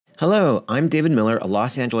Hello, I'm David Miller, a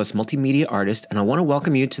Los Angeles multimedia artist, and I want to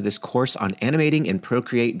welcome you to this course on animating in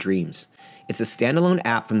Procreate Dreams. It's a standalone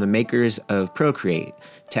app from the makers of Procreate,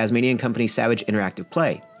 Tasmanian company Savage Interactive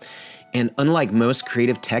Play. And unlike most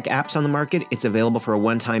creative tech apps on the market, it's available for a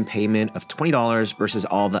one-time payment of $20 versus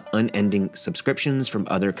all the unending subscriptions from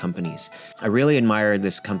other companies. I really admire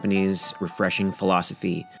this company's refreshing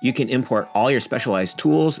philosophy. You can import all your specialized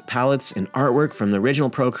tools, palettes, and artwork from the original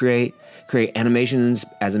Procreate, create animations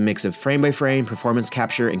as a mix of frame-by-frame, performance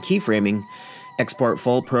capture, and keyframing, export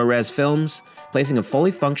full ProRes films, placing a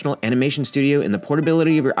fully functional animation studio in the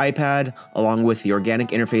portability of your iPad, along with the organic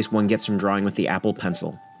interface one gets from drawing with the Apple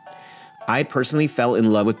Pencil. I personally fell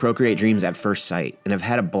in love with Procreate Dreams at first sight, and have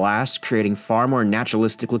had a blast creating far more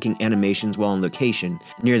naturalistic-looking animations while on location,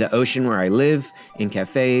 near the ocean where I live, in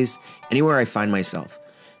cafes, anywhere I find myself.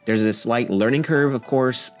 There's a slight learning curve, of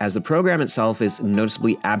course, as the program itself is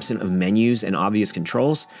noticeably absent of menus and obvious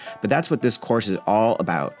controls, but that's what this course is all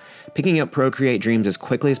about. Picking up Procreate Dreams as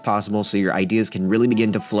quickly as possible so your ideas can really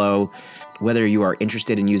begin to flow, whether you are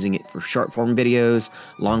interested in using it for short-form videos,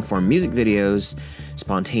 long-form music videos,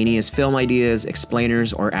 spontaneous film ideas,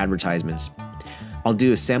 explainers, or advertisements. I'll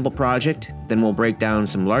do a sample project, then we'll break down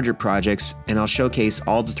some larger projects, and I'll showcase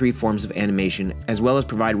all the three forms of animation, as well as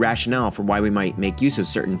provide rationale for why we might make use of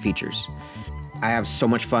certain features. I have so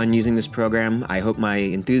much fun using this program. I hope my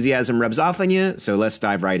enthusiasm rubs off on you, so let's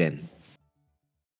dive right in.